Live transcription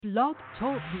Blog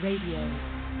Talk Radio.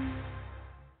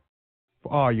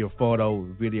 For all your photo,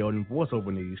 video, and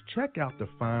voiceover needs, check out the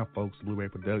fine folks at Blueberry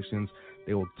Productions.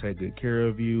 They will take good care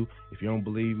of you. If you don't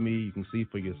believe me, you can see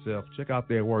for yourself. Check out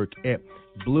their work at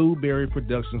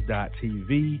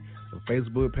blueberryproductions.tv, a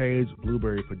Facebook page,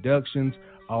 Blueberry Productions,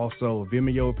 also a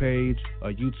Vimeo page, a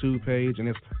YouTube page, and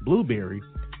it's Blueberry,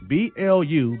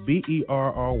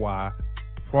 BLUBERRY,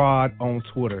 Prod on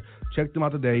Twitter. Check them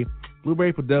out today.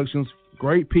 Blueberry Productions,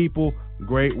 great people,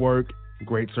 great work,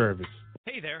 great service.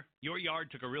 Hey there, your yard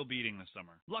took a real beating this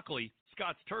summer. Luckily,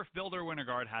 Scott's Turf Builder Winter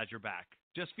Guard has your back.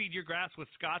 Just feed your grass with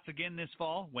Scott's again this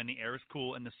fall when the air is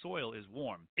cool and the soil is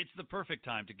warm. It's the perfect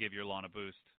time to give your lawn a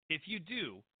boost. If you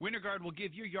do, Winter Guard will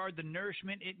give your yard the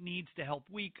nourishment it needs to help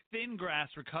weak, thin grass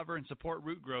recover and support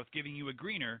root growth, giving you a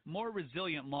greener, more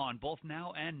resilient lawn both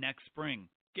now and next spring.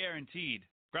 Guaranteed.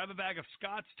 Grab a bag of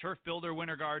Scott's Turf Builder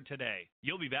Winter Guard today.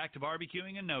 You'll be back to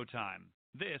barbecuing in no time.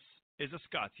 This is a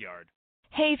Scott's Yard.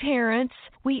 Hey parents,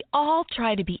 we all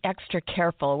try to be extra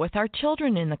careful with our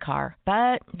children in the car,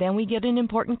 but then we get an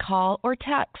important call or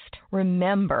text.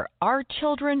 Remember, our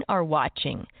children are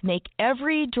watching. Make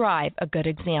every drive a good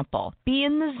example. Be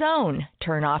in the zone.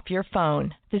 Turn off your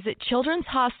phone. Visit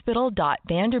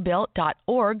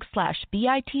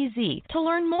childrenshospital.vanderbilt.org/BITZ to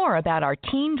learn more about our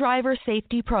Teen Driver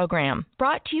Safety Program.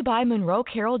 Brought to you by Monroe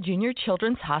Carroll Jr.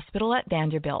 Children's Hospital at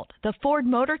Vanderbilt, the Ford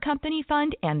Motor Company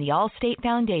Fund, and the Allstate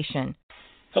Foundation.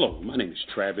 Hello, my name is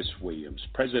Travis Williams,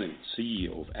 President and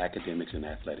CEO of Academics and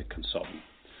Athletic Consulting,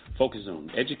 focusing on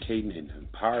educating and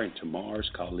empowering tomorrow's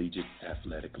collegiate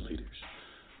athletic leaders.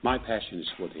 My passion is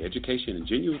for the education and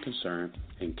genuine concern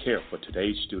and care for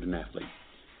today's student athlete.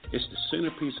 It's the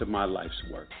centerpiece of my life's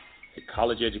work. A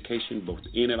college education, both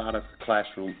in and out of the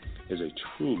classroom, is a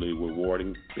truly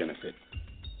rewarding benefit.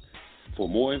 For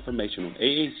more information on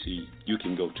AAC, you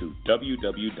can go to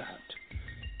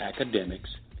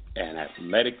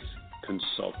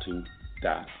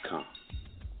www.academicsandathleticsconsulting.com.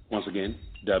 Once again,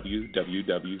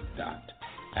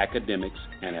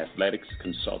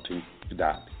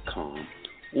 www.academicsandathleticsconsulting.com.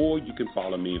 Or you can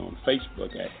follow me on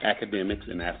Facebook at Academics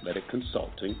and Athletic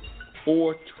Consulting,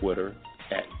 or Twitter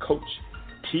at Coach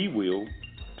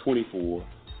TWill24,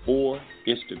 or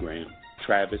Instagram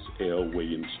Travis L.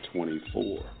 Williams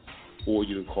 24. Or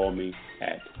you can call me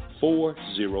at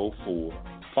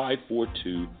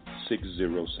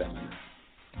 404-542-6079.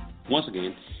 Once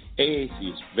again,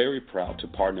 AAC is very proud to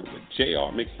partner with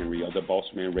J.R. McHenry of the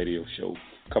Bossman Radio Show,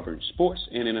 covering sports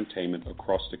and entertainment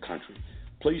across the country.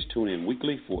 Please tune in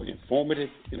weekly for informative,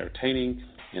 entertaining,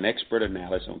 and expert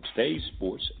analysis on today's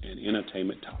sports and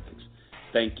entertainment topics.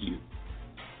 Thank you.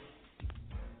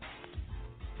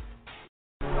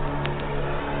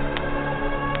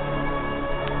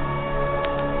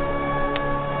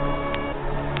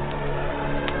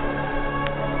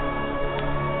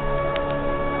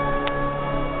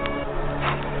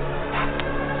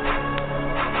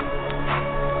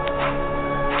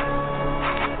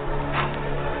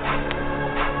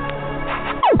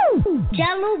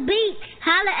 Jello Beats,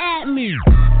 holla at me.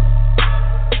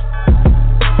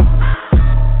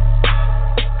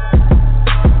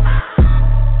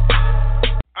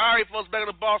 All right, folks, back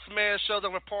to the Bossman Show.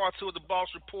 On part 2 of the Boss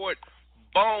Report.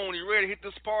 Bone, you ready to hit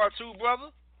this part 2,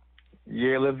 brother?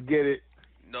 Yeah, let's get it.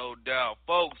 No doubt.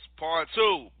 Folks, part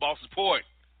 2, Boss Report,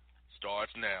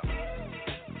 starts now.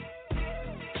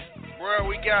 Bro,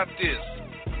 we got this.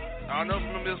 I don't know if you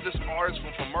remember this artist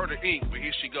from Murder Inc., but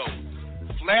here she goes.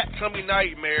 Flat Tummy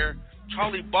Nightmare,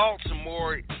 Charlie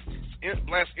Baltimore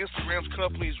blasts Instagram's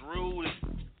company's rude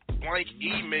blank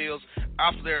emails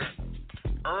after their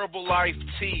Herbalife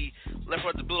tea left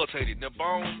her debilitated. Now,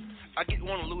 Bone, I get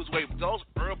want to lose weight, but those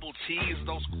herbal teas,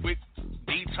 those quick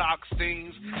detox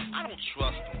things, I don't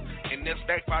trust them. And that's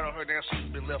backfired on her now.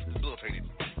 She's been left debilitated.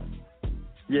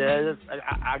 Yeah,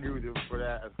 I agree with you for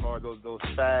that as far as those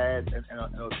fads and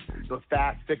those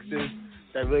fast fixes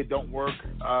that really don't work.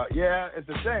 Yeah, it's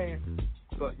the same,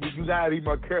 but you gotta be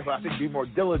more careful. I think be more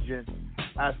diligent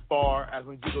as far as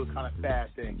when you do those kind of fad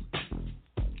things.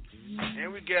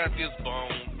 And we got this,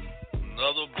 Bone.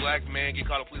 Another black man get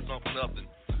caught up police on for nothing.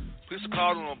 Police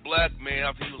called on a black man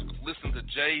after he was listening to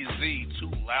Jay-Z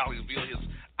too loudly via his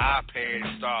iPad in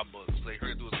Starbucks. They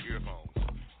heard it through his earphones.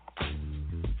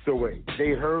 So wait,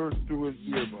 they heard through his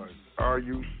earbuds. Are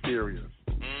you serious?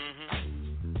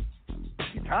 Mm-hmm.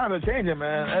 Times are changing,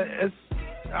 man.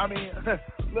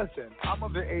 Listen, I'm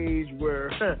of the age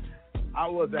where I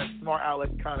was that smart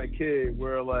aleck kind of kid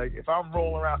where, like, if I'm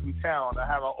rolling around through town, I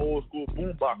have an old school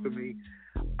boombox with me,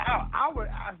 I would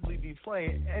actually be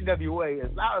playing NWA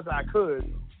as loud as I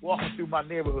could walking through my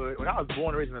neighborhood when I was born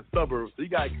and raised in the suburbs. So you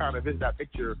got to kind of visit that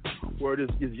picture where this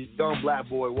young black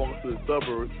boy walking through the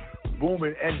suburbs,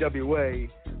 booming NWA,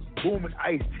 booming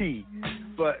Ice-T.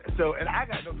 But so, and I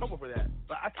got no trouble for that.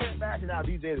 But I can't imagine now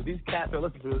these days these cats are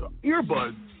listening to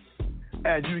earbuds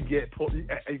and you get pulled and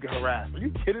you get harassed. Are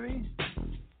you kidding me?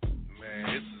 Man,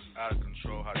 this is out of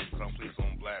control how they come police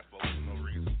on black folks for no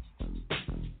reason.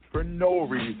 For no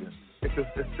reason. It's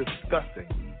disgusting.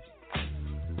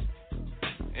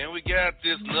 And we got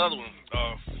this another one.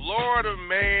 Florida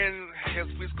man has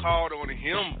police called on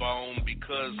him bone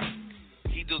because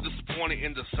he was disappointed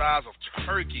in the size of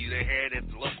turkey they had at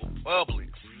the local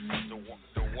Publix.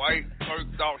 The white clerk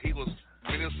thought he was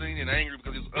menacing and angry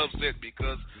because he was upset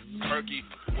because the turkey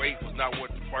weight was not what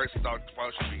the price he thought the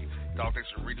price should be. He thought they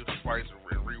should redo the price and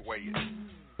reweigh it.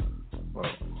 Well,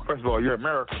 first of all, you're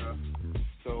America.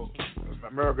 So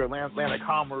America, land of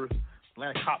commerce,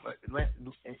 land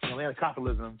of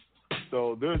capitalism.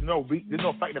 So there's no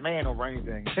fighting a man over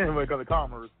anything when it comes to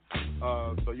commerce.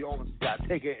 So you almost got to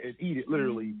take it and eat it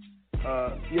literally.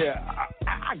 Yeah,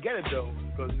 I get it though,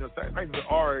 because certain prices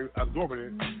are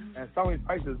absorbent, and some of these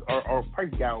prices are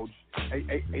price gouged, and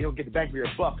you don't get the bang for your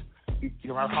buck. You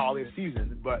don't have holiday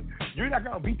season, but you're not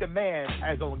gonna beat the man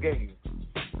at his own game.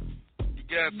 You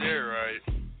got that right.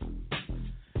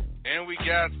 And we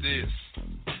got this.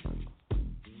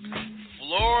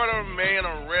 Florida man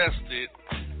arrested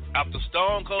after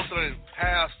Stone Cold Stunning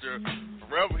pastor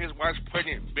rubbing his wife's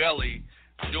pregnant belly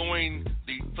during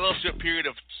the fellowship period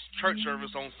of church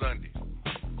service on Sunday.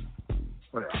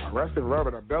 What, arrested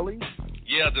rubbing her belly?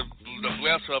 Yeah, the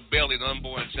bless her belly, the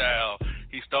unborn child.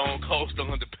 He Stone Cold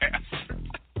Stunning the pastor.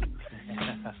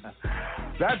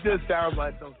 That just sounds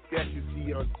like some sketch you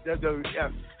see on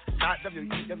WWF, not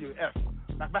WWF.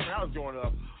 Back when I was growing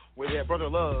up, where they had Brother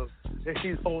Love, and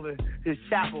he's holding his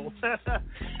chapel.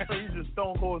 He's just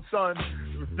Stone Cold son,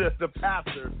 the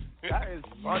pastor. That is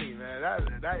funny, man.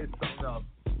 That is something else.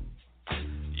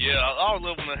 Yeah, I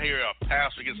love when I hear a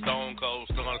pastor get Stone Cold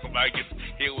Stunner, somebody gets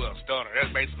hit with a stunner.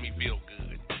 That makes me feel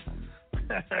good.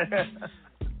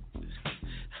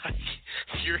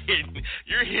 You're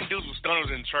hitting dudes with stunners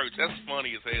in church. That's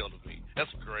funny as hell to me.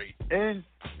 That's great. And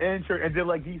church, and then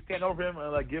like he stand over him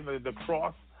and like give him the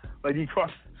cross, like he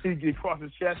cross his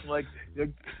chest, and like if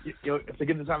they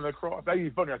give him the time of the cross, that'd be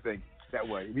funny. I think that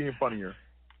way, it'd be even funnier.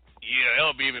 Yeah, that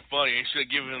would be even funny. They should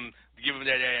give him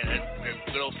that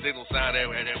good old signal sign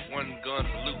there and that one gun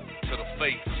salute to the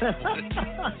face.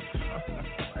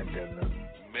 My goodness.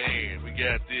 Man, we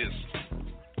got this.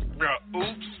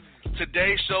 Oops.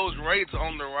 Today's show's ratings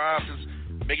on the rise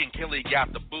since Megyn Kelly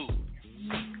got the boot.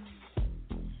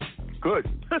 Good.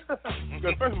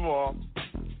 Because first of all,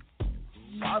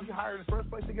 why was he hired in the first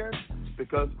place again?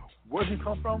 Because where did he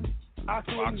come from?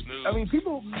 Actually, Fox News. I mean,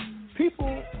 people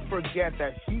forget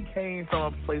that she came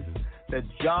from a place that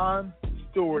Jon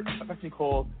Stewart actually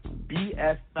called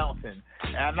BS Mountain.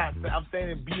 And I'm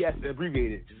saying BS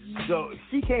abbreviated. So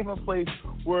she came from a place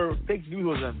where fake news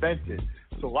was invented.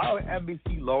 So why would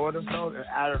NBC lower themselves and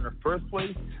add her in the first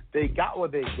place? They got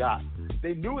what they got.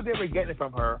 They knew what they were getting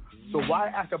from her. So why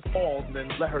ask her pause and then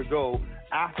let her go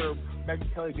after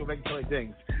Megyn Kelly doing Megyn Kelly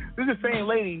things? This is the same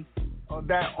lady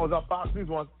that was on Fox News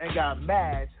once and got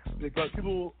mad because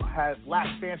people had Black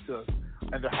Santa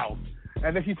in their house.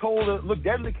 And then she told her, look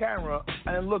dead in the camera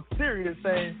and look serious,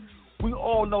 saying, we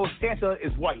all know Santa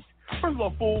is white. First of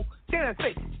all, fool, Santa's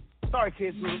fake. Sorry,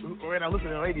 kids who are not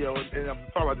listening to the radio and I'm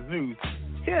sorry about the news.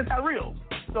 Santa's not real.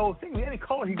 So sing me any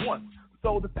color he wants.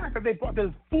 So the fact that they brought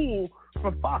this fool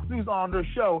from Fox News on their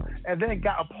show and then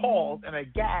got a pause and a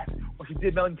gas when she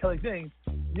did Megyn Kelly things,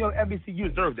 NBC, you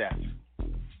deserve that.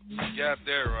 You got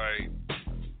that right.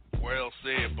 Well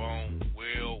said, Bone.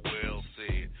 Well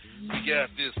said. We got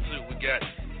this, too. We got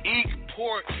Eat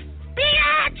Pork,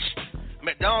 bitch!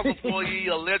 McDonald's employee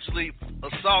allegedly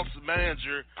assaults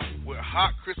manager with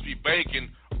hot, crispy bacon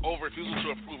over refusal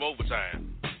to approve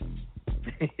overtime.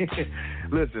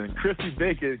 Listen, crispy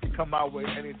bacon can come my way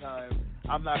anytime.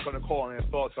 I'm not going to call an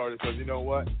assault charge because you know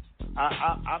what?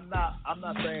 I'm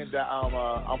not saying that I'm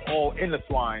all in the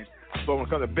swine, but when it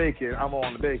comes to bacon, I'm all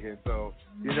in the bacon. So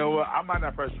you know what? I might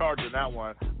not press charge on that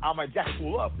one. I might jack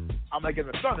it up. I might get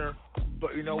a stunner,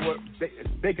 but you know what?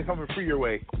 Bacon coming free your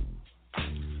way.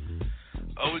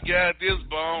 Oh, we got this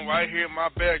Bone right here in my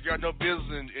backyard. No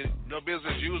business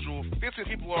as usual. 15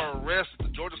 people are arrested at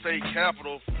the Georgia State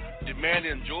Capitol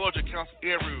demanding Georgia cancel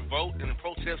every vote in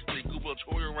protest of the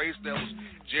gubernatorial race that was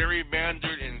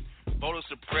gerrymandered and voted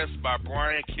suppressed by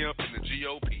Brian Kemp and the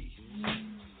GOP.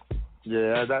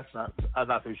 Yeah, that's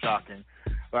not too shocking.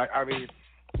 Like, I mean,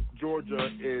 Georgia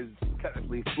is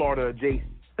technically Florida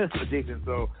adjacent,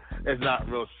 so it's not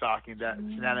real shocking that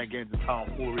shenanigans and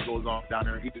tomfoolery goes on down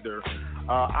there either.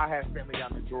 I had family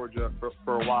down in Georgia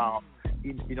for a while.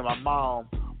 You know, my mom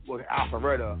was in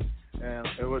Alpharetta, and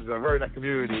it was a very nice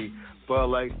community. But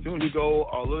like, as soon as you go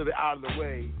a little bit out of the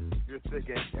way, you're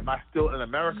thinking, am I still in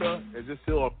America? Is this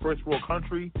still a first world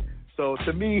country? So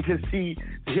to me, to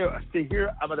hear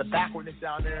about the backwardness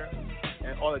down there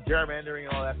and all the gerrymandering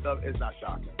and all that stuff is not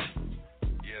shocking.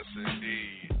 Yes,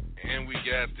 indeed. And we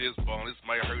got this, Bone. This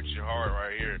might hurt your heart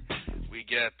right here. We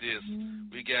got this.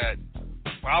 We got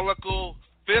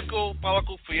Fickle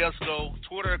Fiasco.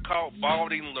 Twitter caught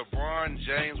balding LeBron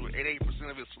James with 88%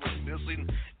 of his sweat missing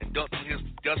and dunked in his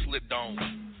desolate dome.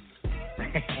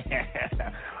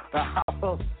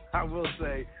 I will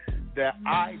say that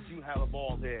I do have a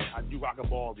bald head. I do rock a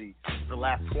baldy for the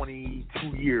last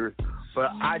 22 years, but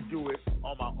I do it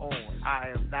on my own. I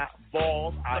am not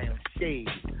bald. I am shaved.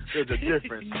 There's a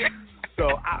difference.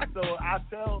 So I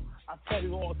tell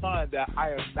you all the time that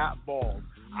I am not bald.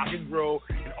 I can grow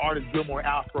an Artist Gilmore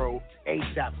afro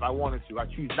ASAP if I wanted to. I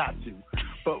choose not to.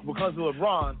 But because of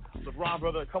LeBron,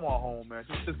 brother, come on home, man.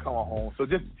 Just come on home. So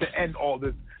just to end all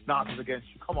this nonsense against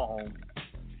you, come on home.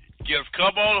 Yes,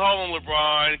 come on home,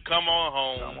 LeBron. Come on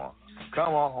home.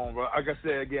 Come on home, bro. Like I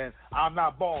said again, I'm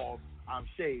not bald. I'm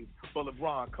shaved. But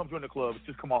LeBron, come join the club.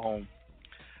 Just come on home.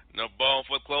 Now, Bone,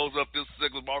 for close up this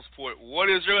segment, Boss Report, what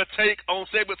is your take on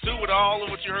segment 2 with all of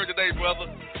what you heard today, brother?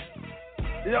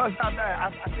 You know, it's not bad.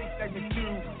 I think segment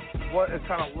 2, what is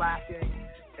kind of lacking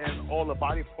and all the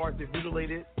body parts that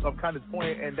mutilated of kind of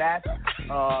point, and that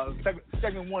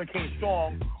segment 1 came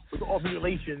strong with all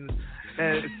mutilations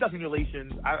and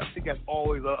self-mutilation. I think that's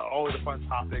always a fun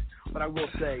topic. But I will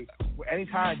say,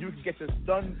 anytime you can get the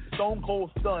Stone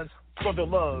Cold Stun from the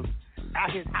love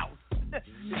at his house of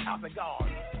God,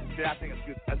 then I think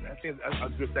it's a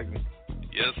good segment.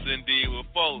 Yes, indeed. Well,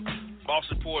 folks, Boss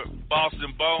Report,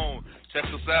 Boston Bone. Check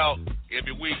us out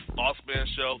every week. Bossman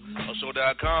Show on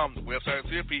show.com. The website is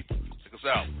here, people. Check us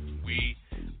out. We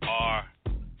are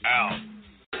out.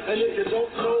 And if you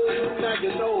don't know, now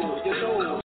you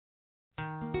know.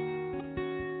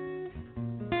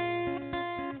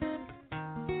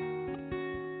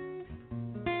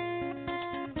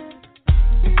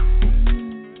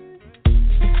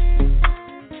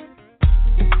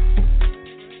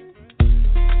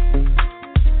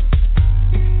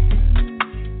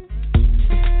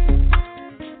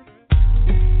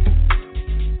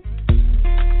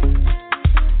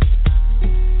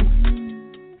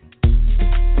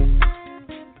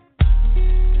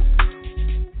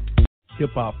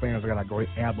 Hip-hop fans, I got a great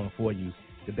album for you.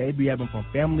 The debut album from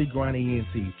Family Grind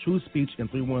ENT, True Speech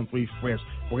and 313 Fresh.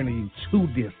 We're going to use 2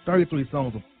 discs, 33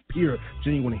 songs of pure,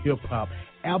 genuine hip-hop.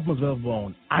 Albums available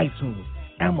on iTunes,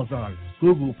 Amazon,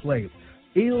 Google Play,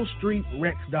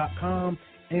 illstreetrex.com,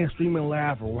 and streaming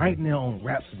live right now on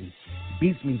Rhapsody,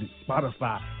 Beats Music,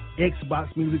 Spotify,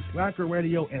 Xbox Music, Slacker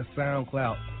Radio, and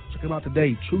SoundCloud. Check them out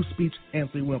today, True Speech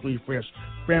and 313 Fresh,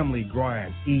 Family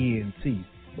Grind ENT.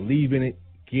 Believe in it,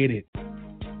 get it.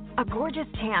 A gorgeous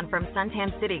tan from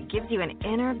Suntan City gives you an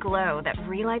inner glow that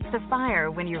relights the fire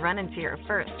when you run into your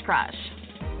first crush.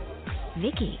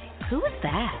 Vicky, who is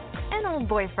that? An old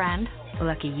boyfriend.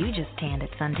 Lucky you just tanned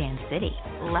at Suntan City.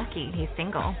 Lucky he's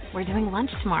single. We're doing lunch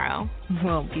tomorrow.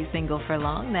 Won't be single for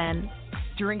long then.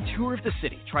 During Tour of the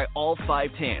City, try all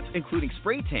 5 tans, including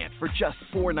spray tan, for just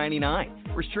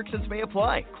 $4.99. Restrictions may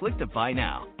apply. Click to buy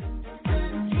now.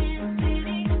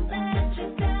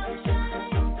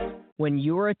 When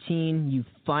you're a teen, you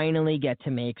finally get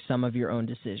to make some of your own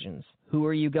decisions. Who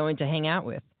are you going to hang out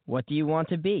with? What do you want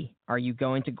to be? Are you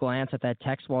going to glance at that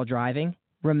text while driving?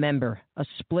 Remember, a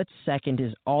split second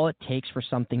is all it takes for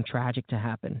something tragic to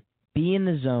happen. Be in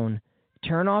the zone.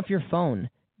 Turn off your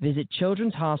phone. Visit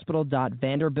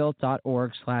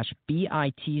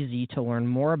childrenshospital.vanderbilt.org/BITZ to learn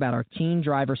more about our teen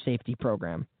driver safety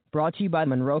program. Brought to you by the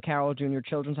Monroe Carroll Jr.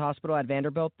 Children's Hospital at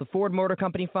Vanderbilt, the Ford Motor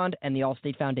Company Fund, and the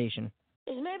Allstate Foundation.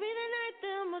 It's maybe the night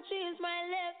that my dreams might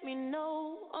let me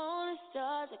know. All the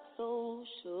stars are so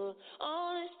sure.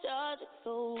 All the stars are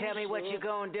so Tell me what sure. you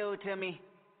gonna do to me.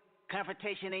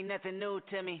 Confrontation ain't nothing new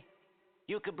to me.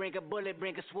 You could bring a bullet,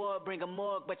 bring a sword, bring a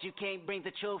morgue, but you can't bring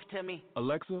the truth to me.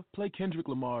 Alexa, play Kendrick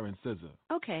Lamar and SZA.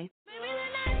 Okay.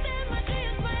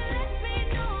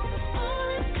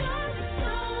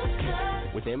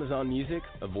 With Amazon Music,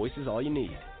 a voice is all you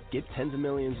need. Get tens of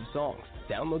millions of songs.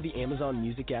 Download the Amazon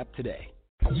Music app today.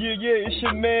 Yeah, it's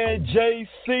your man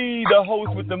JC, the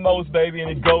host with the most, baby,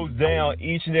 and it goes down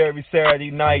each and every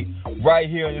Saturday night right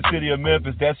here in the city of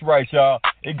Memphis. That's right, y'all.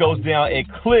 It goes down at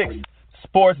Clicks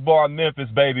Sports Bar Memphis,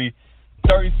 baby.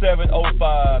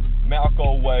 3705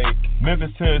 Malco Way,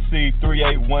 Memphis, Tennessee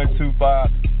 38125.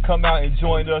 Come out and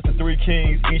join us, the Three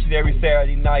Kings, each and every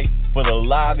Saturday night for the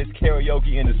livest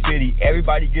karaoke in the city.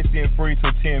 Everybody gets in free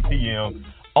till 10 p.m.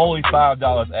 Only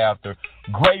 $5 after.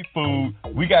 Great food.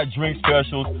 We got drink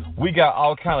specials. We got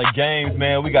all kind of games,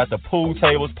 man. We got the pool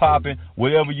tables popping.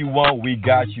 Whatever you want, we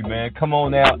got you, man. Come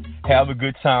on out. Have a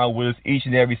good time with us each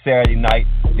and every Saturday night.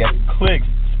 That's Clicks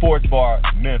Sports Bar,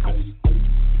 Memphis.